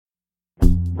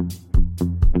Welcome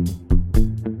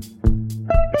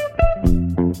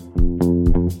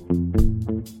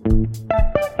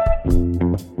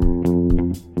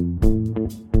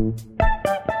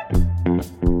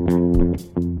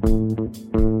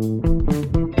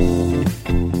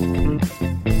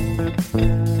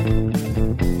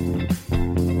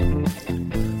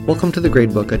to The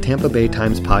Gradebook, a Tampa Bay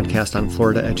Times podcast on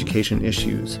Florida education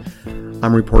issues.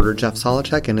 I'm reporter Jeff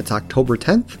Solacek, and it's October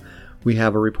 10th. We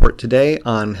have a report today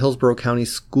on Hillsborough County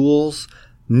Schools'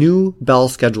 new bell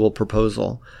schedule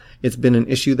proposal. It's been an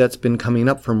issue that's been coming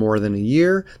up for more than a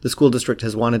year. The school district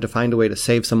has wanted to find a way to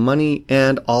save some money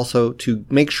and also to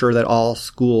make sure that all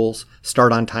schools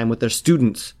start on time with their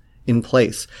students in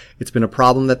place. It's been a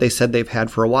problem that they said they've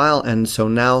had for a while, and so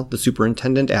now the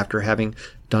superintendent, after having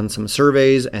done some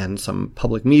surveys and some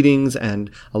public meetings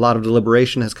and a lot of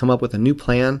deliberation, has come up with a new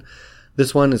plan.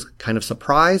 This one is kind of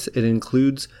surprise. It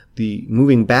includes the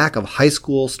moving back of high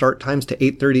school start times to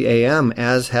 8:30 a.m.,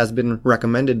 as has been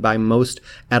recommended by most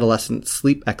adolescent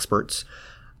sleep experts.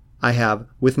 I have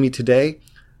with me today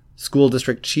School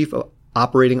District Chief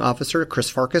Operating Officer Chris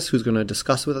Farkas, who's going to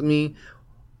discuss with me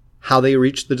how they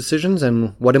reached the decisions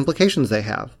and what implications they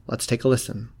have. Let's take a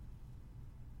listen.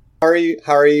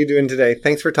 How are you doing today?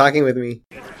 Thanks for talking with me.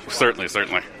 Certainly.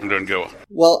 I'm doing good.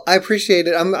 Well, I appreciate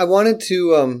it. I wanted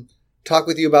to talk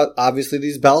with you about, obviously,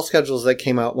 these bell schedules that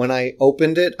came out. When I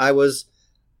opened it, I was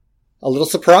a little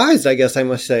surprised, I guess I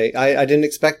must say. I didn't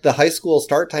expect the high school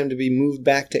start time to be moved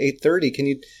back to 8:30. Can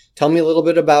you tell me a little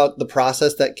bit about the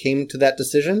process that came to that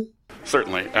decision?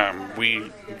 Certainly. We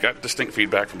got distinct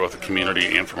feedback from both the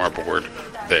community and from our board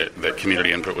that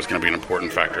community input was going to be an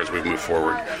important factor as we move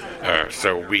forward.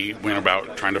 So we went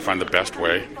about trying to find the best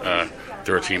way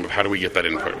through a team of how do we get that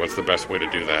input? What's the best way to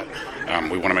do that?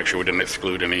 We want to make sure we didn't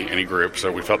exclude any group.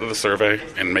 So we felt that the survey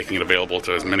and making it available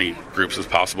to as many groups as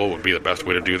possible would be the best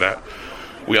way to do that.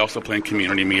 We also planned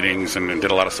community meetings and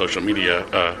did a lot of social media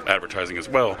advertising as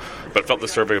well, but felt the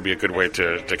survey would be a good way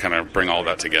to kind of bring all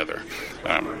that together.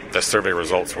 The survey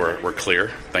results were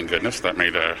clear, thank goodness. That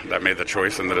made the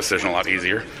choice and the decision a lot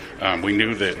easier. We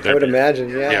knew that I would imagine,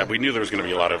 yeah. Yeah, we knew there was going to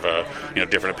be a lot of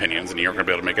different opinions, and you weren't going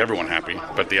to be able to make everyone happy.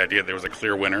 But the idea that there was a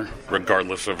clear winner,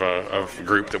 regardless of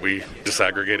group that we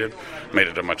disaggregated, made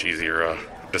it a much easier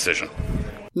decision.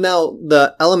 Now,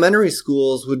 the elementary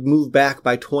schools would move back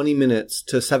by 20 minutes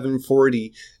to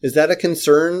 7:40. Is that a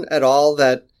concern at all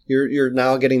that you're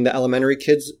now getting the elementary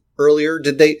kids earlier?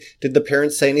 Did the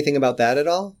parents say anything about that at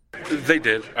all? They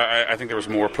did. I think there was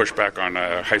more pushback on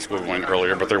high school going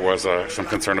earlier, but there was some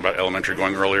concern about elementary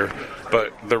going earlier.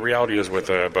 But the reality is with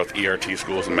both ERT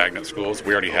schools and magnet schools,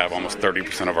 we already have almost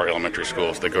 30% of our elementary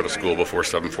schools that go to school before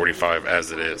 7:45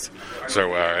 as it is.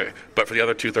 So, but for the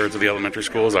other two-thirds of the elementary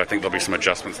schools, I think there'll be some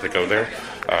adjustments that go there.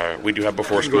 We do have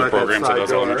before-school programs at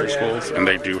those elementary schools, and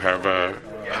they do have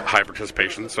high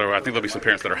participation, so I think there'll be some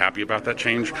parents that are happy about that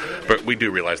change, but we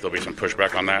do realize there'll be some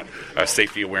pushback on that.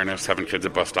 Safety awareness, having kids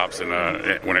at bus stops and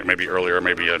when it may be earlier or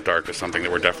maybe dark is something that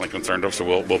we're definitely concerned of, so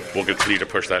we'll continue to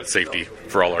push that safety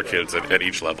for all our kids at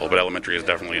each level, but elementary is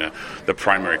definitely the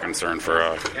primary concern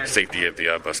for safety at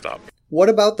the bus stop. What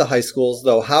about the high schools,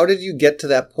 though? How did you get to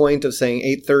that point of saying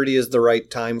 8:30 is the right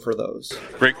time for those?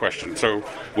 Great question. So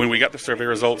when we got the survey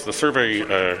results, the survey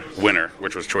winner,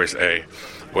 which was choice A,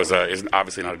 is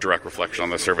obviously not a direct reflection on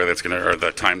the survey or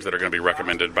the times that are going to be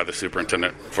recommended by the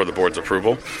superintendent for the board's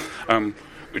approval.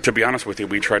 To be honest with you,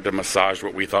 we tried to massage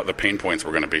what we thought the pain points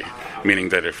were going to be, meaning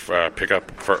that if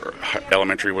pickup for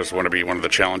elementary was going to be one of the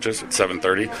challenges at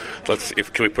 7:30,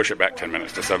 can we push it back 10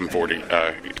 minutes to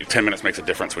 7:40? 10 minutes makes a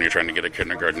difference when you're trying to get a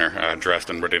kindergartner dressed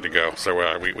and ready to go.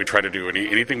 So we tried to do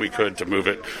anything we could to move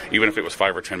it, even if it was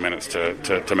 5 or 10 minutes,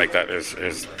 to make that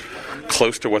as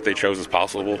close to what they chose as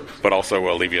possible, but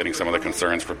also alleviating some of the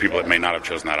concerns for people that may not have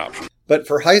chosen that option. But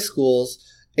for high schools,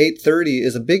 8:30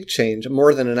 is a big change,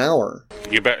 more than an hour.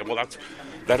 You bet. Well,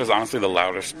 that is honestly the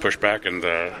loudest pushback and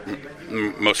the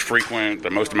most frequent, the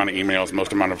most amount of emails,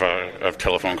 most amount of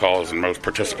telephone calls, and most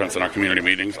participants in our community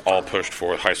meetings all pushed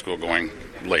for high school going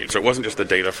late. So it wasn't just the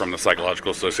data from the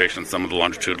Psychological Association, some of the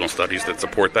longitudinal studies that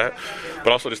support that,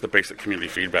 but also just the basic community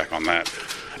feedback on that.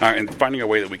 And finding a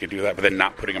way that we could do that, but then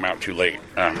not putting them out too late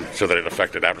so that it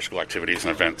affected after-school activities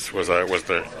and events was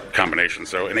the combination.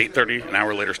 So an 8:30, an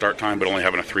hour later start time, but only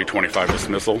having a 3:25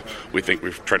 dismissal, we think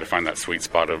we've tried to find that sweet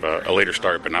spot of a later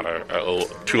start, but not a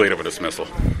too late of a dismissal.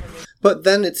 But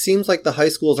then it seems like the high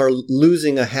schools are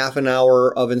losing a half an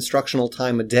hour of instructional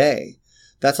time a day.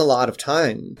 That's a lot of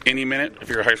time. Any minute, if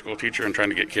you're a high school teacher and trying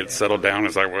to get kids settled down,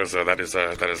 as I was, that is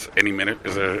any minute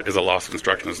is a loss of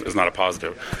instruction, is not a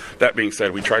positive. That being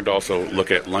said, we tried to also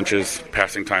look at lunches,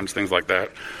 passing times, things like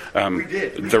that.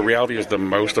 The reality is the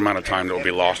most amount of time that will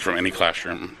be lost from any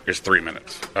classroom is 3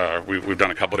 minutes. We've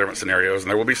done a couple different scenarios, and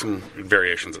there will be some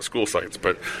variations at school sites,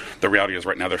 but the reality is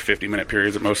right now they're 50-minute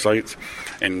periods at most sites,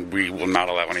 and we will not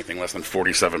allow anything less than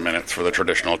 47 minutes for the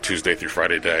traditional Tuesday through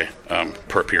Friday day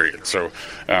per period. So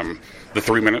the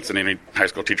 3 minutes, and any high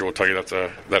school teacher will tell you that's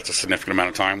a significant amount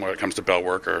of time when it comes to bell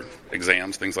work or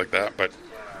exams, things like that. But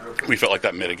we felt like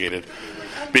that mitigated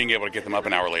being able to get them up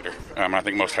an hour later. I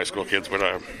think most high school kids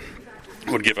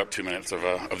would give up 2 minutes of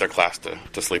their class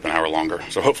to sleep an hour longer.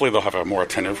 So hopefully they'll have a more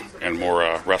attentive and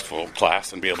more restful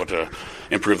class and be able to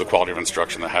improve the quality of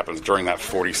instruction that happens during that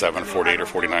 47, 48, or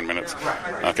 49 minutes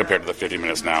compared to the 50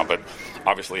 minutes now. But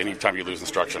obviously, anytime you lose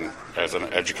instruction as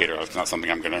an educator, that's not something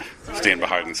I'm going to stand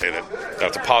behind and say that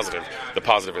that's a positive. The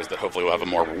positive is that hopefully we'll have a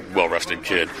more well-rested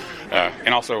kid.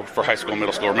 And also for high school and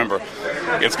middle school, remember,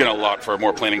 it's going to allot for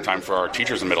more planning time for our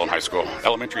teachers in middle and high school.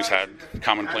 Elementary's had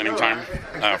common planning time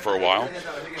for a while.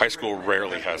 High school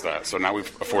rarely has that. So now we've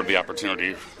afforded the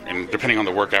opportunity, and depending on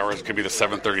the work hours, it could be the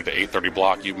 7:30 to 8:30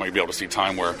 block. You might be able to see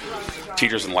time where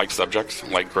teachers in like subjects,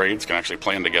 like grades, can actually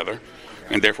plan together.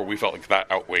 And therefore, we felt like that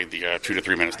outweighed the 2 to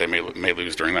 3 minutes they may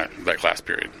lose during that class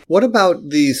period. What about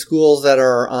the schools that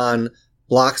are on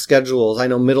block schedules? I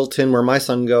know Middleton, where my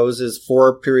son goes, is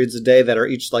 4 periods a day that are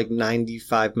each like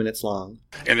 95 minutes long.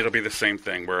 And it'll be the same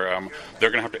thing where they're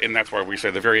going to have to, and that's why we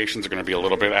say the variations are going to be a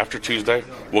little bit after Tuesday.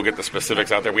 We'll get the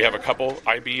specifics out there. We have a couple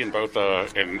IB in both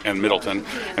in Middleton,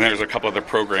 and there's a couple other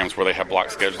programs where they have block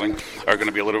scheduling are going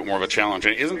to be a little bit more of a challenge.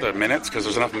 And it isn't the minutes, because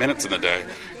there's enough minutes in the day.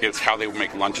 It's how they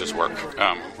make lunches work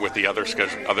with the other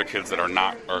kids that are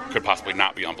not or could possibly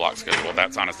not be on block schedule.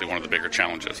 That's honestly one of the bigger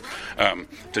challenges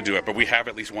to do it. But we have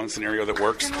at least one scenario that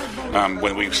works.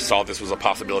 When we saw this was a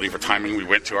possibility for timing, we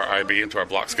went to our IB and to our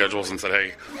block schedules and said, hey,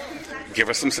 give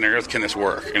us some scenarios. Can this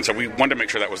work? And so we wanted to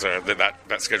make sure that was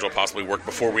that schedule possibly worked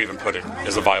before we even put it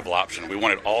as a viable option. We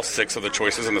wanted all 6 of the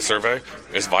choices in the survey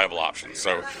as viable options.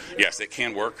 So yes, it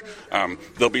can work.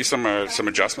 There'll be some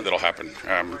adjustment that'll happen.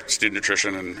 Student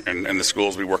nutrition and the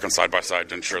schools we work on side by side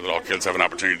to ensure that all kids have an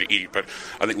opportunity to eat. But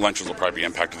I think lunches will probably be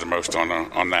impacted the most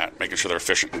on that, making sure they're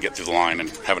efficient and get through the line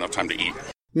and have enough time to eat.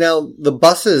 Now, the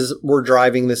buses were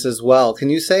driving this as well. Can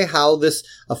you say how this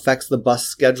affects the bus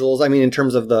schedules? I mean, in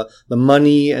terms of the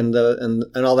money and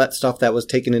all that stuff that was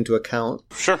taken into account?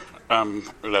 Sure.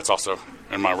 That's also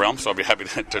in my realm, so I'll be happy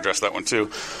to address that one too.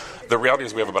 The reality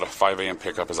is we have about a 5 a.m.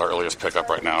 pickup as our earliest pickup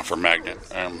right now for Magnet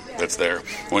that's there.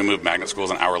 When we move Magnet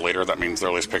schools an hour later, that means the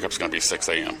earliest pickup is going to be 6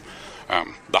 a.m.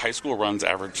 The high school runs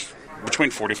average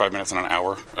between 45 minutes and an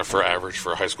hour for average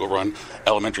for a high school run.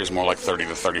 Elementary is more like 30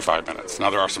 to 35 minutes. Now,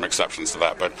 there are some exceptions to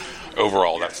that, but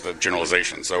overall, that's the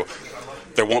generalization. So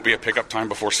there won't be a pickup time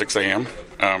before 6 a.m.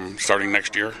 Starting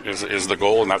next year is the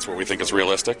goal, and that's what we think is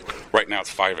realistic. Right now, it's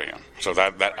 5 a.m. So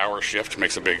that hour shift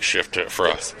makes a big shift for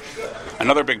us.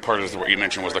 Another big part is what you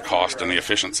mentioned was the cost and the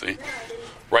efficiency.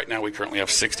 Right now, we currently have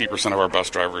 60% of our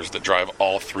bus drivers that drive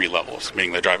all 3 levels,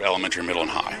 meaning they drive elementary, middle, and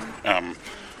high.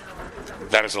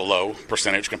 That is a low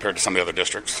percentage compared to some of the other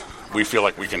districts. We feel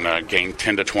like we can gain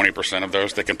 10 to 20% of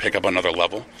those that can pick up another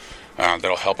level.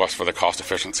 That'll help us for the cost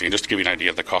efficiency. And just to give you an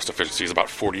idea, the cost efficiency is about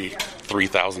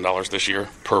 $43,000 this year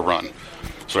per run.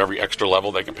 So every extra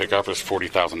level they can pick up is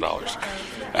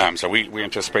 $40,000. So we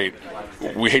anticipate,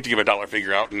 we hate to give a dollar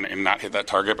figure out and not hit that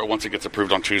target, but once it gets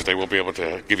approved on Tuesday, we'll be able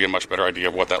to give you a much better idea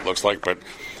of what that looks like. But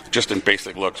just in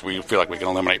basic looks, we feel like we can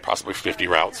eliminate possibly 50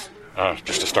 routes.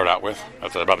 Just to start out with.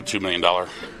 That's about a $2 million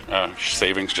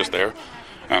savings just there.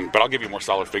 But I'll give you more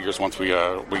solid figures once we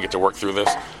get to work through this.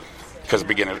 Because,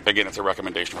 again, it's a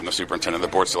recommendation from the superintendent. The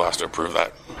board still has to approve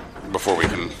that before we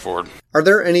can forward. Are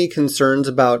there any concerns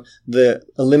about the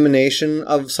elimination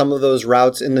of some of those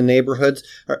routes in the neighborhoods,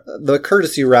 the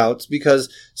courtesy routes,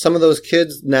 because some of those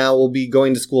kids now will be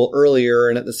going to school earlier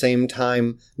and at the same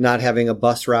time not having a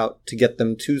bus route to get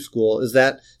them to school? Is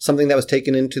that something that was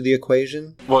taken into the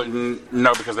equation? Well,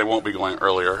 no, because they won't be going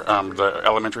earlier. The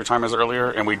elementary time is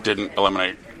earlier, and we didn't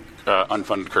eliminate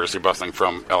unfunded courtesy busing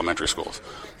from elementary schools.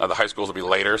 The high schools will be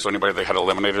later, so anybody they had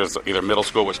eliminated is either middle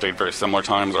school, which stayed very similar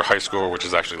times, or high school, which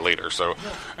is actually later. So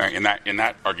in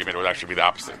that argument, it would actually be the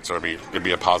opposite. So it'd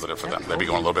be a positive for them. They'd be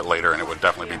going a little bit later, and it would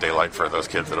definitely be daylight for those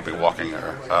kids that'll be walking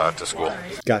to school.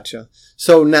 Gotcha.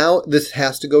 So now this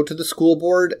has to go to the school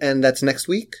board, and that's next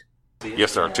week?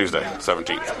 Yes, sir. Tuesday,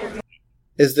 17th.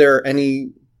 Is there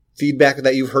anything feedback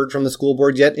that you've heard from the school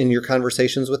board yet in your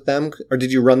conversations with them? Or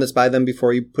did you run this by them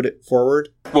before you put it forward?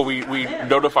 Well, we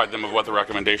notified them of what the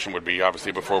recommendation would be,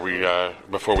 obviously, before we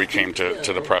came to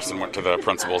the press and went to the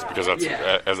principals, because that's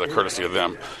as a courtesy of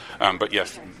them. But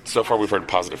yes, so far we've heard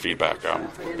positive feedback.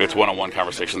 It's one-on-one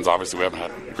conversations. Obviously, we haven't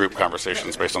had group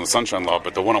conversations based on the Sunshine Law,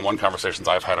 but the one-on-one conversations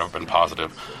I've had have been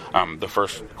positive. The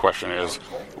first question is,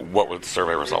 what were the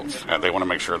survey results? They want to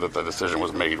make sure that the decision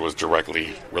was made was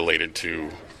directly related to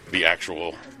the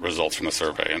actual results from the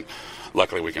survey. And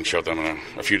luckily, we can show them in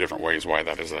a few different ways why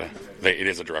it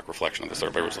is a direct reflection of the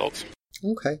survey results.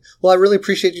 Okay. Well, I really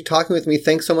appreciate you talking with me.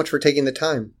 Thanks so much for taking the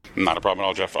time. Not a problem at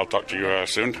all, Jeff. I'll talk to you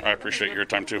soon. I appreciate your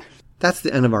time, too. That's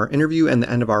the end of our interview and the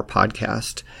end of our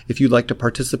podcast. If you'd like to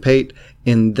participate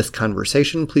in this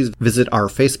conversation, please visit our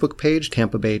Facebook page,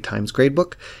 Tampa Bay Times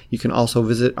Gradebook. You can also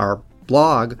visit our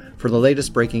blog for the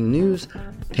latest breaking news,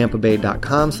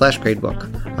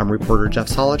 tampabay.com/gradebook. I'm reporter Jeff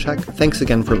Solochek. Thanks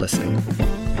again for listening.